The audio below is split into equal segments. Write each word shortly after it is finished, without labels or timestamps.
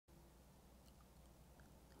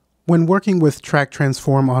When working with track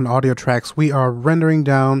transform on audio tracks, we are rendering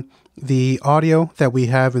down the audio that we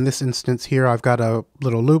have. In this instance here, I've got a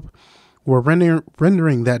little loop. We're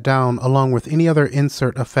rendering that down along with any other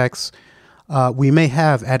insert effects we may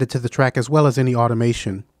have added to the track, as well as any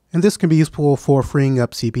automation. And this can be useful for freeing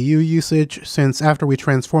up CPU usage, since after we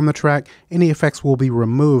transform the track, any effects will be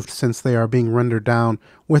removed since they are being rendered down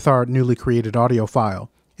with our newly created audio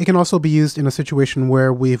file. It can also be used in a situation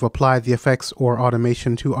where we've applied the effects or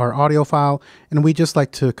automation to our audio file, and we just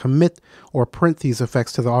like to commit or print these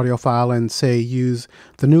effects to the audio file and say use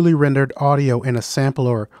the newly rendered audio in a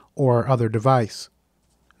sampler or other device.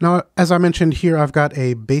 Now, as I mentioned here, I've got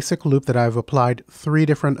a basic loop that I've applied 3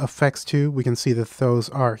 different effects to. We can see that those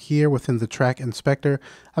are here within the track inspector.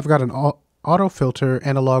 I've got an auto filter,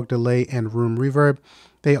 analog delay, and room reverb.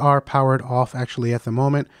 They are powered off actually at the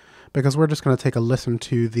moment, because we're just going to take a listen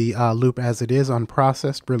to the loop as it is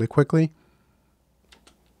unprocessed really quickly.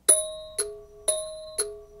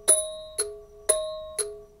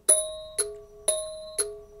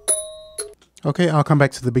 Okay, I'll come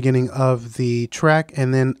back to the beginning of the track,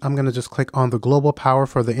 and then I'm going to just click on the global power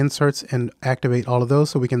for the inserts and activate all of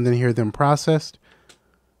those so we can then hear them processed.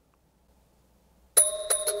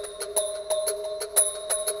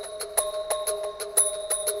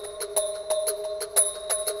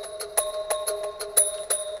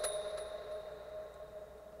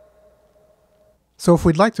 So if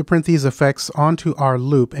we'd like to print these effects onto our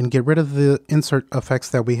loop and get rid of the insert effects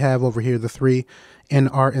that we have over here, the 3 in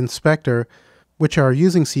our inspector, which are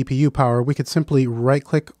using CPU power, we could simply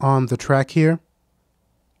right-click on the track here.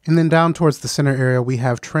 And then down towards the center area, we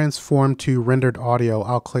have transform to rendered audio.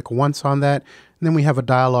 I'll click once on that, and then we have a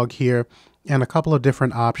dialog here and a couple of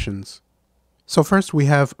different options. So first we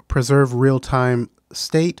have preserve real-time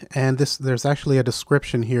state, and there's actually a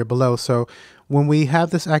description here below. So when we have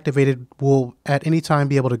this activated, we'll at any time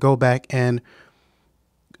be able to go back and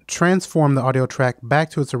transform the audio track back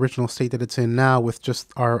to its original state that it's in now with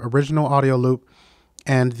just our original audio loop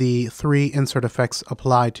and the 3 insert effects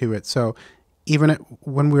applied to it. So even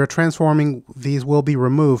when we are transforming, these will be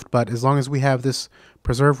removed, but as long as we have this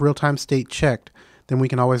preserve real-time state checked, then we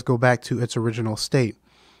can always go back to its original state.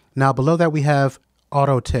 Now below that we have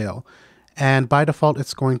auto tail, and by default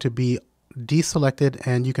it's going to be deselected,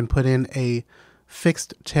 and you can put in a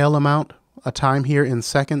fixed tail amount, a time here in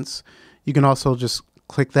seconds. You can also just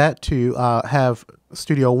click that to have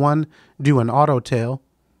Studio One do an auto tail.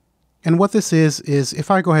 And what this is if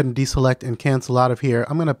I go ahead and deselect and cancel out of here,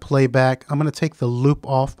 I'm going to play back. I'm going to take the loop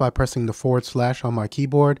off by pressing the / on my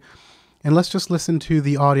keyboard. And let's just listen to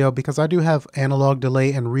the audio, because I do have analog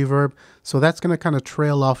delay and reverb, so that's going to kind of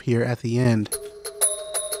trail off here at the end.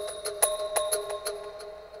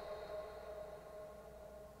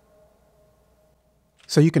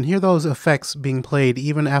 So you can hear those effects being played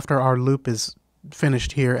even after our loop is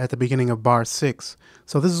finished here at the beginning of bar 6.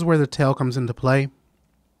 So this is where the tail comes into play.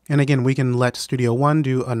 And again, we can let Studio One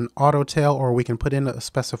do an auto tail, or we can put in a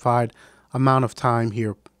specified amount of time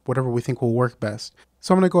here, whatever we think will work best.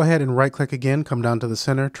 So I'm going to go ahead and right click again, come down to the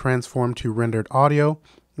center, transform to rendered audio.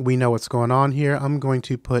 We know what's going on here. I'm going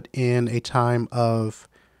to put in a time of,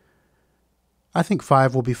 I think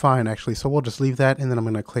 5 will be fine actually. So we'll just leave that, and then I'm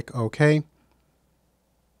going to click OK.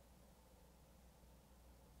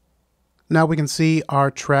 Now we can see our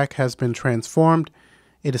track has been transformed.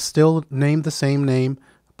 It is still named the same name,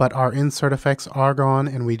 but our insert effects are gone,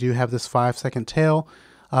 and we do have this 5-second tail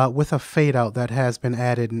with a fade out that has been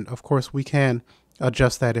added. And of course we can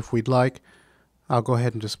adjust that if we'd like. I'll go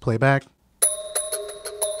ahead and just play back.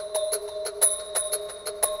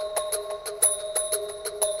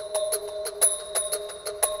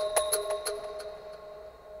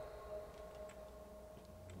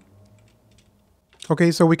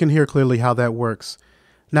 Okay, so we can hear clearly how that works.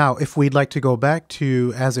 Now, if we'd like to go back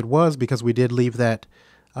to as it was, because we did leave that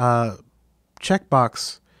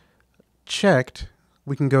checkbox checked,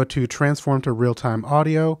 we can go to transform to real-time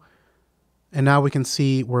audio, and now we can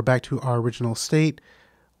see we're back to our original state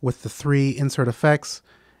with the 3 insert effects.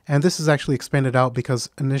 And this is actually expanded out because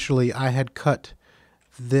initially I had cut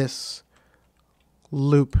this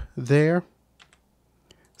loop there.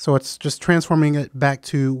 So it's just transforming it back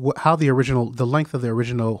to how the length of the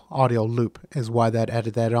original audio loop is why that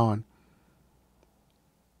added that on.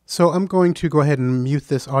 So I'm going to go ahead and mute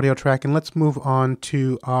this audio track, and let's move on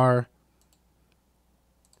to our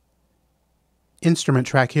instrument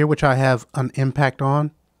track here, which I have an impact on.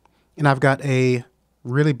 And I've got a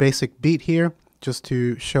really basic beat here just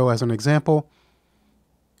to show as an example.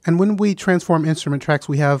 And when we transform instrument tracks,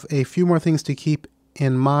 we have a few more things to keep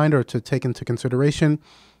in mind or to take into consideration.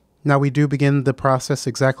 Now we do begin the process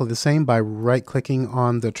exactly the same by right-clicking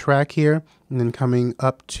on the track here and then coming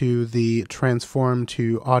up to the transform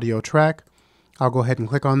to audio track. I'll go ahead and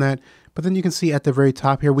click on that, but then you can see at the very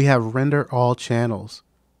top here we have render all channels.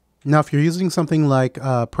 Now if you're using something like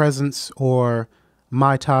Presence or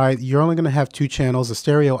MIDI, you're only going to have two channels, a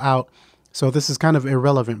stereo out, so this is kind of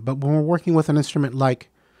irrelevant. But when we're working with an instrument like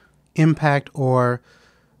Impact or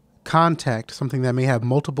Contact, something that may have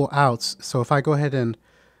multiple outs, so if I go ahead and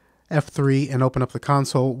F3 and open up the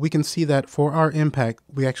console, we can see that for our Impact,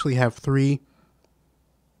 we actually have three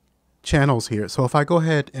channels here. So if I go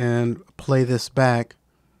ahead and play this back,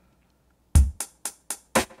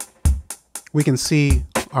 we can see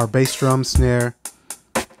our bass drum, snare,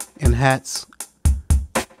 and hats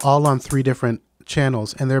all on three different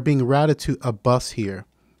channels, and they're being routed to a bus here.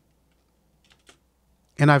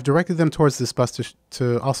 And I've directed them towards this bus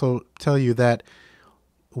to also tell you that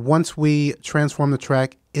once we transform the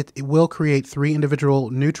track, it will create three individual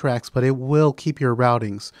new tracks, but it will keep your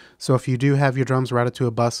routings. So if you do have your drums routed to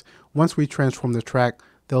a bus, once we transform the track,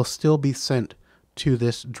 they'll still be sent to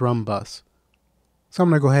this drum bus. So I'm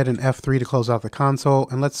going to go ahead and F3 to close out the console,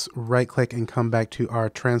 and let's right click and come back to our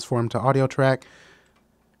transform to audio track.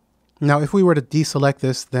 Now if we were to deselect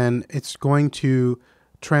this, then it's going to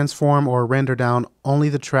transform or render down only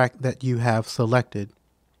the track that you have selected.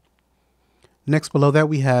 Next below that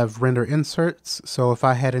we have render inserts. So if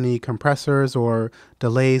I had any compressors or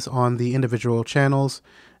delays on the individual channels,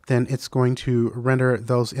 then it's going to render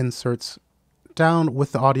those inserts down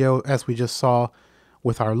with the audio as we just saw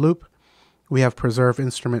with our loop. We have preserve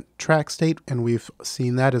instrument track state, and we've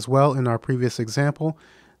seen that as well in our previous example.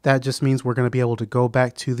 That just means we're going to be able to go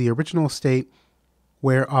back to the original state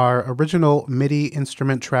where our original MIDI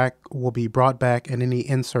instrument track will be brought back and any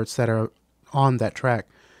inserts that are on that track.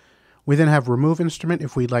 We then have remove instrument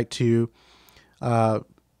if we'd like to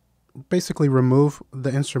basically remove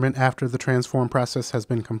the instrument after the transform process has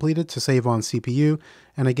been completed to save on CPU.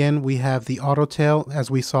 And again, we have the auto tail as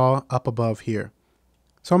we saw up above here.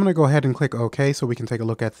 So I'm going to go ahead and click OK so we can take a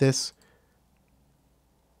look at this.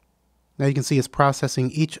 Now you can see it's processing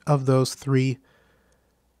each of those three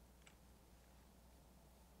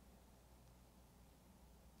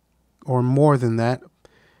or more than that,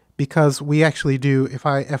 because we actually do, if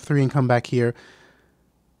I F3 and come back here,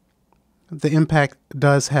 the Impact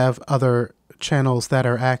does have other channels that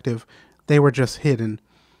are active. They were just hidden.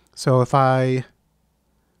 So if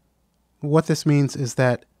what this means is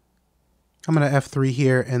that I'm going to F3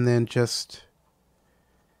 here and then just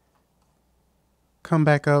come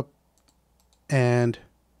back up and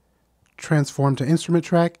transform to instrument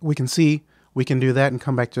track. We can see we can do that and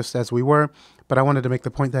come back just as we were. But I wanted to make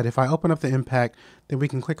the point that if I open up the Impact, then we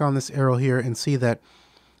can click on this arrow here and see that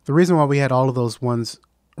the reason why we had all of those ones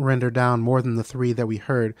rendered down more than the three that we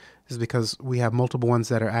heard is because we have multiple ones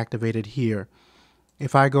that are activated here.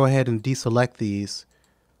 If I go ahead and deselect these,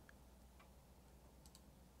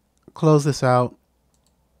 close this out,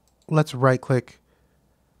 let's right click,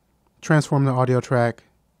 transform the audio track,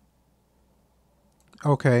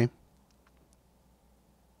 OK.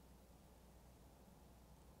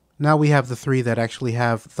 Now we have the three that actually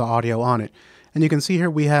have the audio on it. And you can see here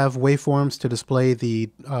we have waveforms to display the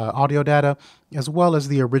audio data as well as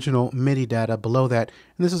the original MIDI data below that.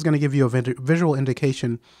 And this is going to give you a visual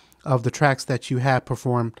indication of the tracks that you have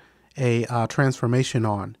performed a transformation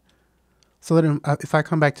on. So that if I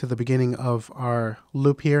come back to the beginning of our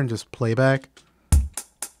loop here and just play back,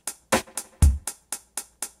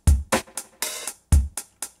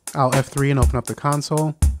 I'll F3 and open up the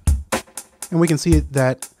console. And we can see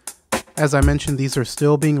that, as I mentioned, these are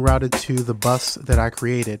still being routed to the bus that I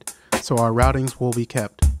created, so our routings will be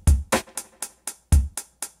kept.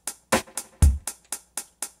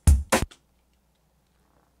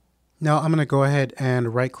 Now I'm going to go ahead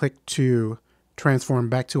and right click to transform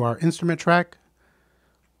back to our instrument track.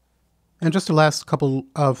 And just the last couple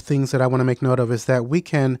of things that I want to make note of is that we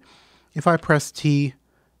can, if I press T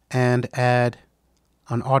and add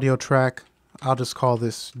an audio track, I'll just call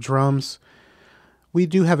this drums. We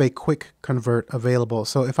do have a quick convert available.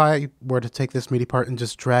 So if I were to take this MIDI part and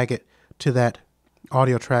just drag it to that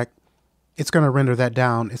audio track, it's going to render that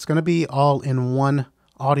down. It's going to be all in one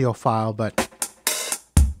audio file, but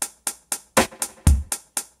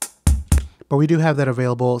we do have that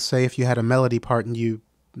available. Say if you had a melody part and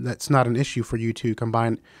that's not an issue for you to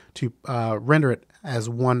combine to render it as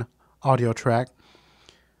one audio track.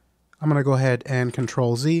 I'm going to go ahead and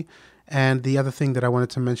Control Z. And the other thing that I wanted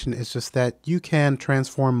to mention is just that you can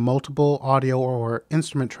transform multiple audio or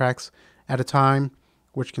instrument tracks at a time,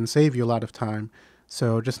 which can save you a lot of time.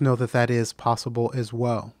 So just know that that is possible as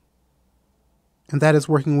well. And that is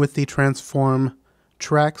working with the transform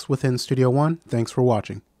tracks within Studio One. Thanks for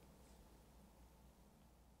watching.